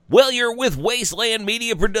Well, you're with Wasteland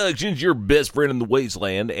Media Productions, your best friend in the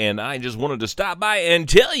wasteland, and I just wanted to stop by and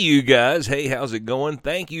tell you guys, hey, how's it going?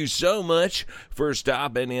 Thank you so much for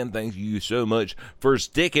stopping in. Thank you so much for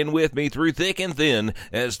sticking with me through thick and thin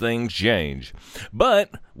as things change.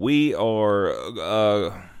 But we are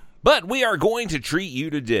going to treat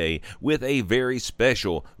you today with a very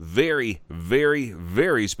special, very, very,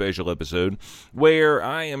 very special episode where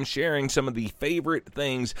I am sharing some of the favorite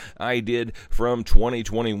things I did from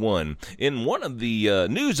 2021. In one of the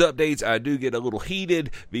news updates, I do get a little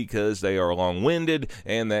heated because they are long-winded,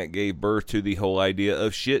 and that gave birth to the whole idea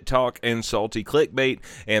of shit talk and salty clickbait,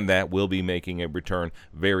 and that will be making a return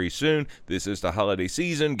very soon. This is the holiday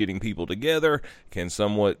season. Getting people together can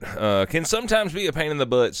sometimes be a pain in the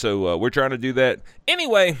butt, so we're trying to do that.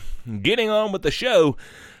 Anyway, getting on with the show,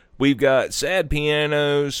 we've got sad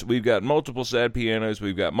pianos, we've got multiple sad pianos,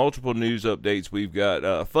 we've got multiple news updates, we've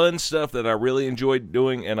got fun stuff that I really enjoyed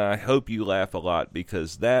doing, and I hope you laugh a lot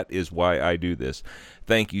because that is why I do this.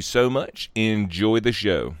 Thank you so much. Enjoy the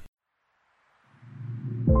show.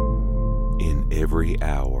 In every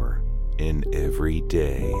hour, in every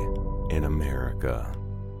day in America.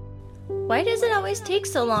 Why does it always take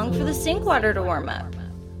so long for the sink water to warm up?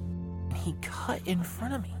 He cut in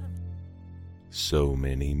front of me. So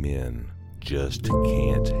many men just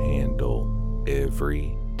can't handle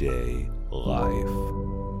everyday life.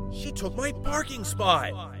 She took my parking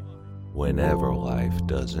spot. Whenever life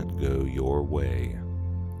doesn't go your way,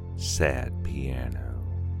 sad piano.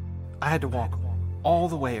 I had to walk all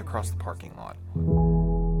the way across the parking lot.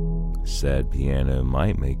 Sad piano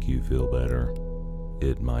might make you feel better.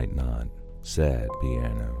 It might not. Sad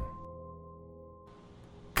piano.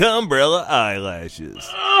 Cumbrella eyelashes.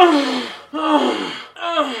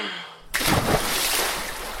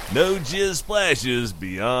 No jizz splashes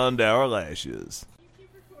beyond our lashes.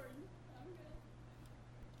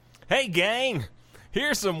 Hey gang,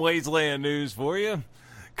 here's some Wasteland news for you.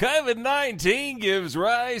 COVID-19 gives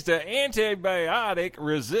rise to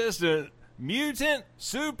antibiotic-resistant mutant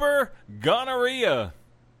super gonorrhea.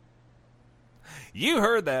 You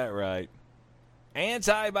heard that right.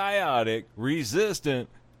 Antibiotic-resistant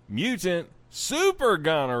mutant super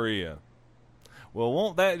gonorrhea. Well,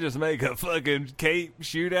 won't that just make a fucking cape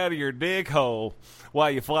shoot out of your dick hole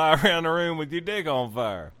while you fly around the room with your dick on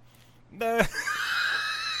fire?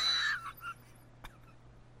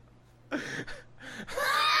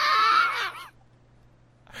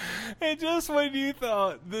 And just when you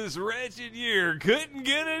thought this wretched year couldn't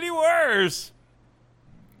get any worse,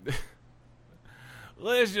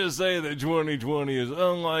 let's just say that 2020 is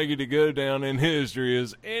unlikely to go down in history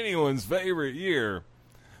as anyone's favorite year.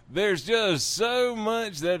 There's just so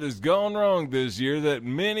much that has gone wrong this year that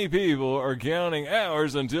many people are counting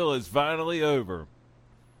hours until it's finally over.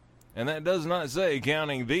 And that does not say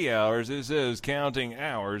counting the hours, it says counting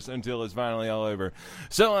hours until it's finally all over.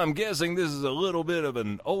 So I'm guessing this is a little bit of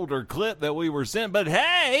an older clip that we were sent, but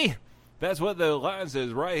hey, that's what the line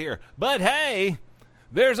says right here. But hey,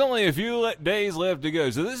 there's only a few days left to go.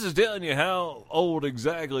 So this is telling you how old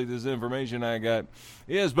exactly this information I got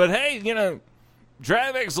is. But hey, you know,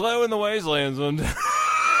 traffic's slow in the wastelands. And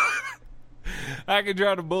I can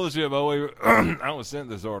try to bullshit my way. I was sent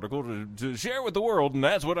this article to share with the world, and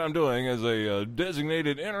that's what I'm doing as a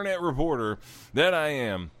designated internet reporter that I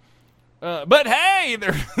am. But hey,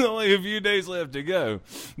 there's only a few days left to go.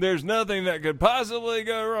 There's nothing that could possibly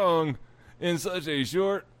go wrong in such a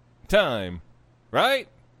short time. Right?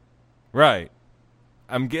 Right.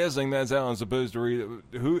 I'm guessing that's how I'm supposed to read it.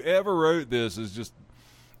 Whoever wrote this is just,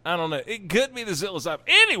 I don't know. It could be the psilocybin.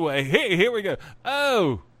 Anyway, hey, here we go.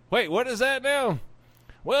 Oh, wait, what is that now?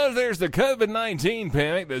 Well, there's the COVID-19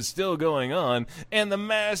 panic that's still going on, and the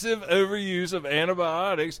massive overuse of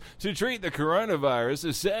antibiotics to treat the coronavirus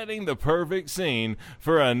is setting the perfect scene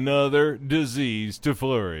for another disease to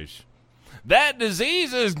flourish. That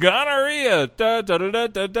disease is gonorrhea. Da, da, da, da,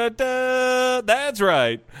 da, da, da. That's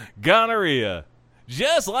right. Gonorrhea.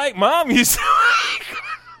 Just like Mom used to like.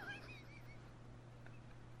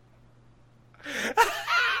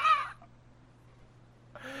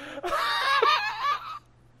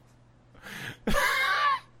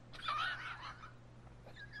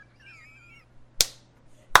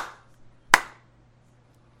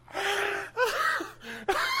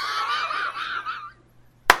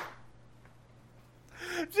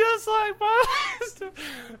 Just like Mom used to.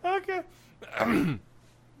 Okay.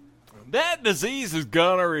 That disease is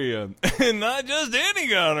gonorrhea. And not just any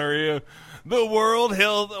gonorrhea. The World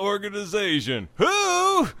Health Organization,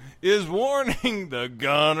 who is warning the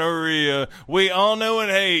gonorrhea we all know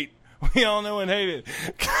and hate. We all know and hate it.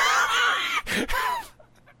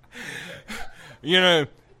 You know,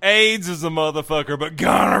 AIDS is a motherfucker, but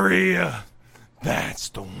gonorrhea, that's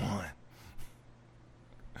the one.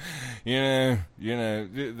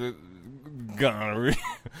 The gonorrhea,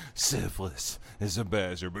 syphilis is a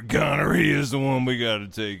bastard, but gonorrhea is the one we gotta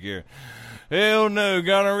take care of. Hell no,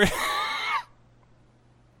 gonorrhea.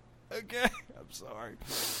 Okay, I'm sorry.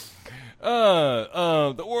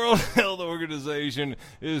 The World Health Organization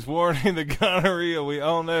is warning the gonorrhea we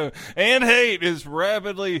all know and hate is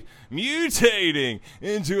rapidly mutating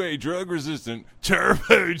into a drug-resistant,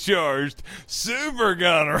 turbocharged super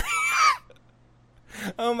gonorrhea.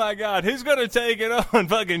 Oh my God, who's gonna take it on?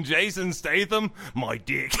 Fucking Jason Statham? My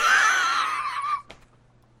dick.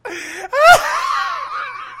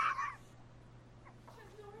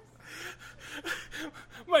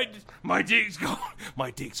 My dick's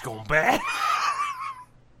gone bad.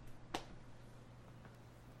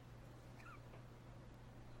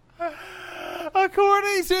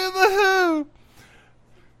 According to the WHO,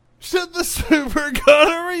 should the super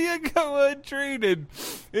gonorrhea go untreated,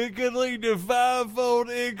 it could lead to 5-fold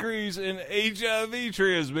increase in HIV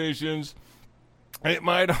transmissions. It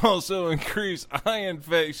might also increase eye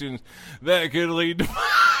infections that could lead to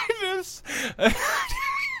blindness.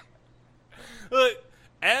 Look,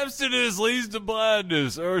 abstinence leads to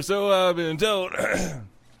blindness, or so I've been told.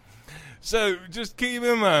 So just keep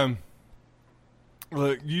in mind,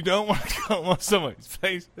 look, you don't want to come on somebody's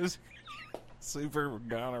face. Super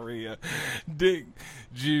gonorrhea, dick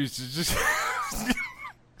juice is just.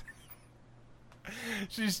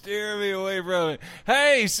 She's steering me away from it.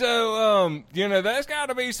 Hey, so, that's got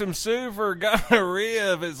to be some super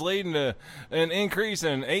gonorrhea if it's leading to an increase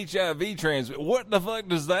in HIV transmission. What the fuck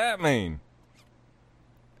does that mean?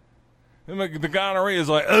 The gonorrhea is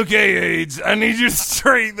like, okay, AIDS, I need you to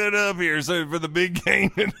straighten it up here so for the big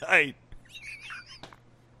game tonight.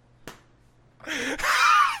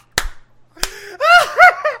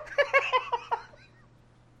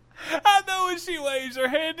 I know when she waves her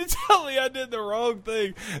hand to tell me I did the wrong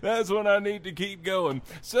thing, that's when I need to keep going.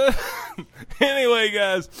 So, anyway,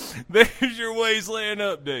 guys, there's your Wasteland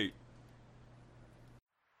update.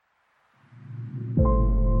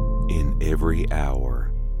 In every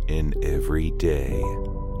hour, in every day,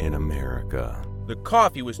 in America. The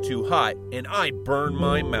coffee was too hot, and I burned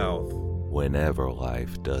my mouth. Whenever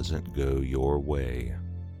life doesn't go your way,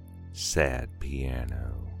 Sad Piano.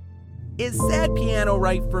 Is Sad Piano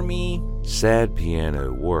right for me? Sad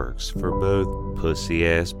Piano works for both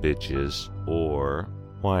pussy-ass bitches or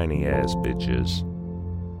whiny-ass bitches.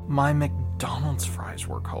 My McDonald's fries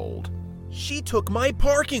were cold. She took my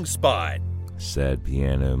parking spot. Sad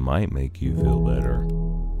Piano might make you feel better.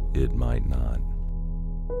 It might not.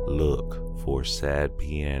 Look for Sad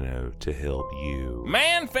Piano to help you.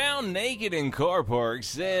 Man found naked in car park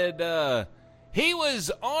said, he was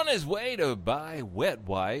on his way to buy wet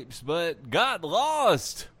wipes, but got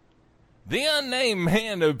lost. The unnamed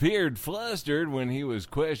man appeared flustered when he was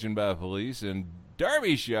questioned by police in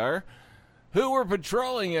Derbyshire, who were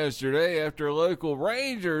patrolling yesterday after local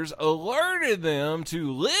rangers alerted them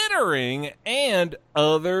to littering and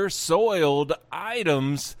other soiled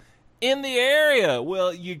items in the area.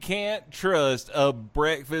 Well, you can't trust a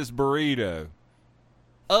breakfast burrito.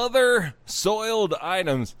 Other soiled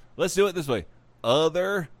items. Let's do it this way.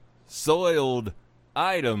 Other soiled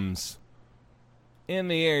items in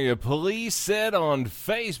the area. Police said on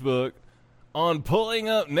Facebook on pulling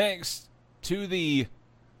up next to the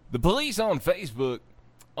police on Facebook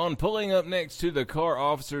on pulling up next to the car,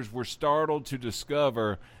 officers were startled to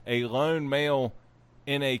discover a lone male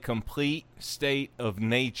in a complete state of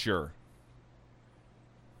nature.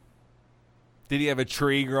 Did he have a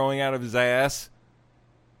tree growing out of his ass?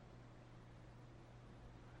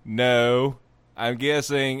 No. I'm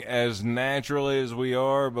guessing as naturally as we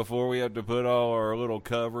are before we have to put all our little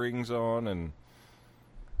coverings on and,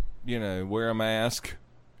 wear a mask.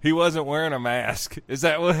 He wasn't wearing a mask. Is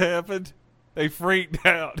that what happened? They freaked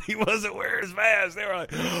out. He wasn't wearing his mask. They were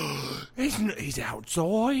like, oh, he's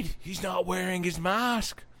outside. He's not wearing his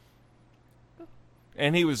mask.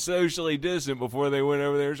 And he was socially distant before they went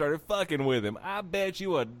over there and started fucking with him. I bet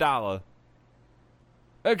you $1.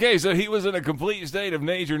 Okay, so he was in a complete state of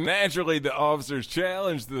nature. Naturally, the officers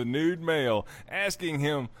challenged the nude male, asking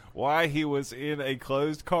him why he was in a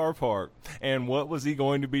closed car park and what was he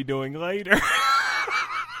going to be doing later.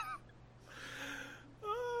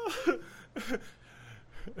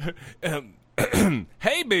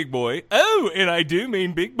 Hey, big boy. Oh, and I do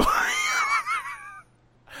mean big boy.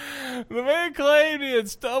 The man claimed he had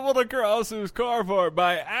stumbled across his car park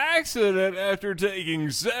by accident after taking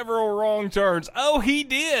several wrong turns. Oh, he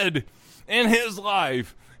did in his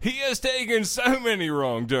life. He has taken so many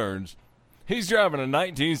wrong turns. He's driving a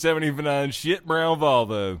 1979 shit brown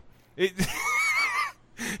Volvo.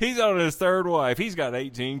 He's on his third wife. He's got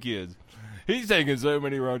 18 kids. He's taking so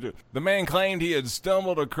many wrong turns. The man claimed he had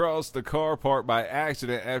stumbled across the car park by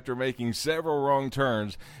accident after making several wrong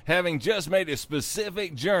turns, having just made a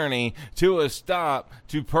specific journey to a stop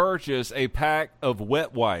to purchase a pack of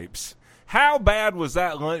wet wipes. How bad was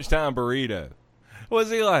that lunchtime burrito?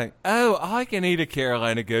 Was he like, oh, I can eat a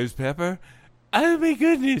Carolina ghost pepper? Oh my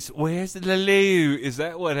goodness, where's the loo? Is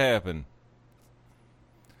that what happened?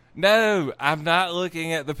 No, I'm not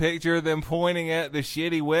looking at the picture of them pointing at the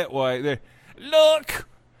shitty wet wipe there. Look,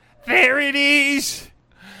 there it is.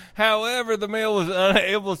 However, the male was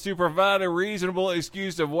unable to provide a reasonable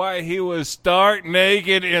excuse of why he was stark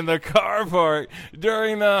naked in the car park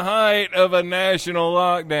during the height of a national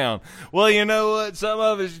lockdown. Well, you know what? Some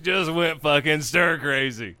of us just went fucking stir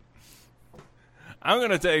crazy. I'm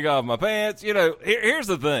going to take off my pants. You know, here's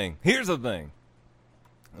the thing.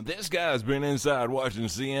 This guy's been inside watching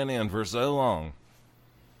CNN for so long.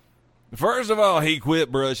 First of all, he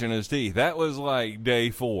quit brushing his teeth. That was like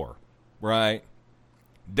day 4, right?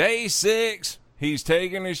 Day 6, he's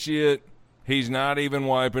taking a shit. He's not even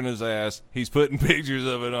wiping his ass. He's putting pictures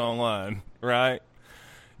of it online, right?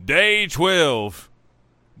 Day 12,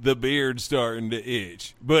 the beard's starting to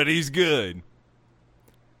itch, but he's good.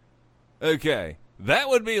 Okay. That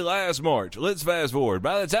would be last March. Let's fast forward.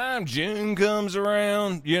 By the time June comes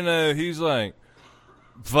around, you know, he's like,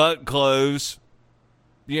 fuck clothes.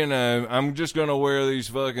 You know, I'm just going to wear these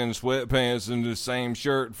fucking sweatpants and the same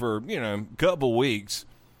shirt for, you know, a couple weeks.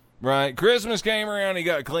 Right? Christmas came around, he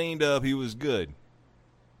got cleaned up, he was good.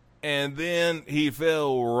 And then he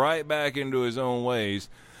fell right back into his own ways.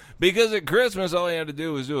 Because at Christmas, all he had to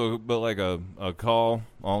do was do a call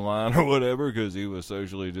online or whatever, because he was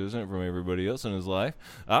socially distant from everybody else in his life,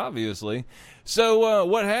 obviously. So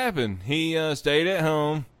what happened? He stayed at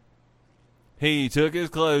home. He took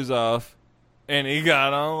his clothes off, and he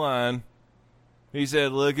got online. He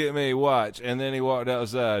said, look at me, watch. And then he walked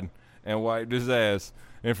outside and wiped his ass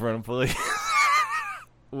in front of police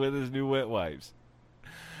with his new wet wipes.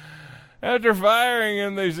 After firing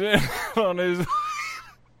him, they sent him on his...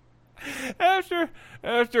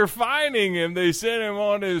 After finding him, they sent him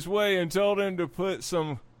on his way and told him to put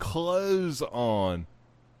some clothes on.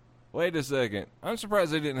 Wait a second. I'm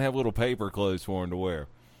surprised they didn't have little paper clothes for him to wear.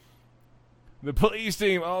 The police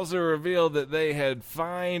team also revealed that they had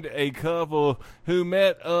fined a couple who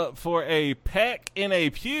met up for a peck in a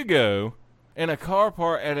Pugo in a car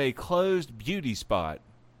park at a closed beauty spot.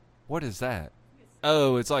 What is that?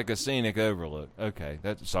 Oh, it's like a scenic overlook. Okay,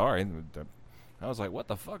 sorry. I was like, what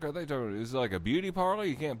the fuck are they talking about? Is it like a beauty parlor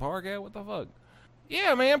you can't park at? What the fuck?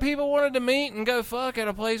 Yeah, man, people wanted to meet and go fuck at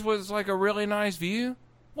a place where it's like a really nice view.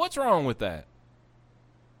 What's wrong with that?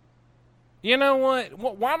 You know what?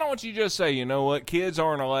 Why don't you just say, you know what? Kids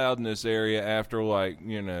aren't allowed in this area after, like,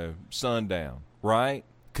 you know, sundown, right?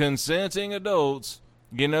 Consenting adults,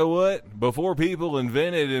 you know what? Before people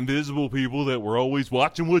invented invisible people that were always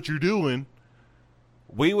watching what you're doing,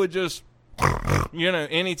 we would just... You know,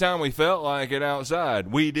 anytime we felt like it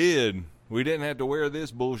outside, we did. We didn't have to wear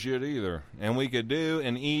this bullshit either. And we could do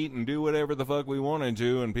and eat and do whatever the fuck we wanted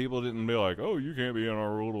to, and people didn't be like, oh, you can't be in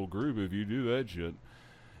our little group if you do that shit.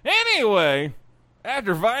 Anyway,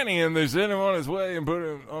 after finding him, they sent him on his way and put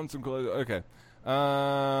him on some clothes. Okay.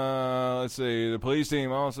 Let's see. The police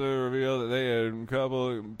team also revealed that they had a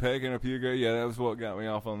couple pecking a Pugo. Yeah, that was what got me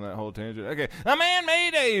off on that whole tangent. Okay. A man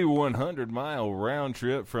made a 100-mile round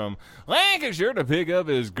trip from Lancashire to pick up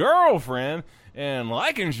his girlfriend in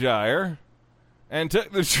Lincolnshire and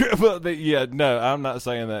took the trip up the... Yeah, no, I'm not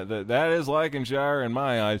saying that. That is Lincolnshire in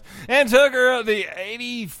my eyes. And took her up the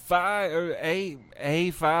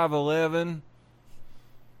A511.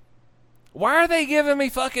 Why are they giving me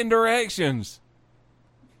fucking directions?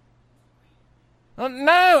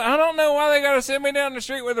 No, I don't know why they gotta send me down the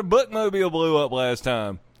street where the bookmobile blew up last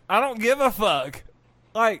time. I don't give a fuck.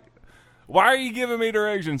 Like, why are you giving me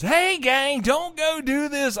directions? Hey, gang, don't go do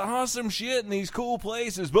this awesome shit in these cool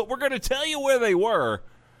places, but we're gonna tell you where they were.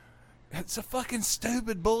 It's a fucking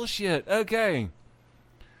stupid bullshit. Okay.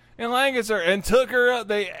 In Lancaster, and took her up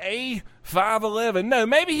the A511. No,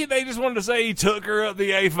 maybe they just wanted to say he took her up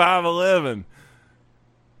the A511.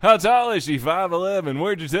 How tall is she? 5'11".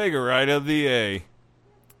 Where'd you take her? Right up the A.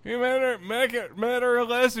 You met her in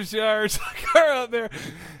Leicestershire. Took her up there.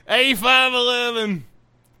 A511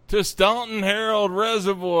 to Staunton Harold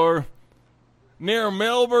Reservoir near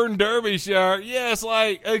Melbourne, Derbyshire. Yes,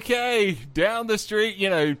 like, okay, down the street, you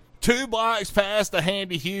know, 2 blocks past the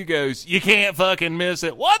Handy Hugos. You can't fucking miss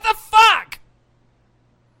it. What the fuck?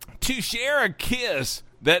 To share a kiss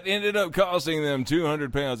that ended up costing them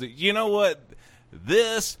 200 pounds. You know what?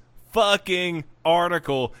 This fucking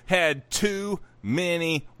article had too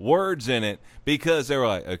many words in it because they were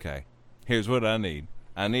like, okay, here's what I need.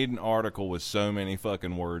 I need an article with so many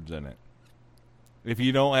fucking words in it. If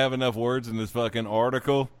you don't have enough words in this fucking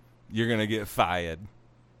article, you're going to get fired.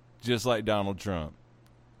 Just like Donald Trump.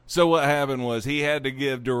 So what happened was he had to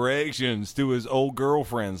give directions to his old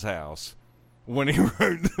girlfriend's house when he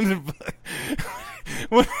wrote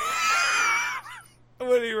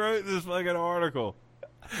when he wrote this fucking article.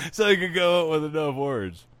 So he could go up with enough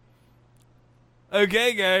words.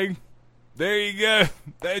 Okay, gang. There you go.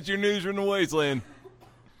 That's your news from the wasteland.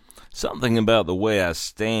 Something about the way I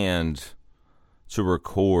stand to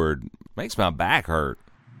record makes my back hurt.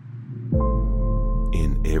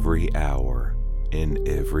 In every hour, in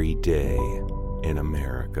every day, in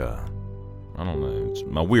America. I don't know. It's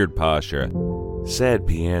my weird posture. Sad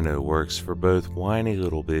Piano works for both whiny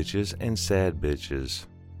little bitches and sad bitches.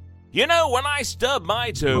 You know, when I stub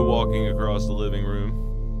my toe walking across the living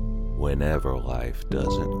room. Whenever life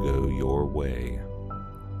doesn't go your way.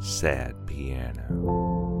 Sad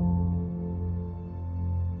Piano.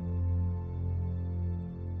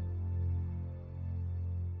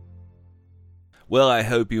 Well, I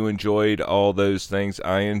hope you enjoyed all those things.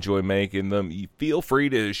 I enjoy making them. Feel free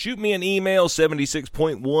to shoot me an email,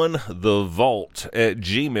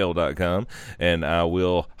 76.1thevault@gmail.com, and I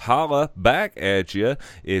will holla back at you.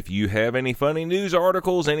 If you have any funny news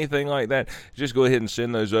articles, anything like that, just go ahead and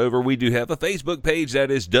send those over. We do have a Facebook page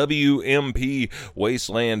that is WMP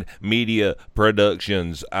Wasteland Media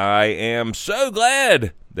Productions. I am so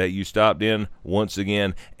glad that you stopped in once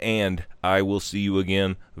again, and I will see you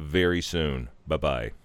again very soon. Bye-bye.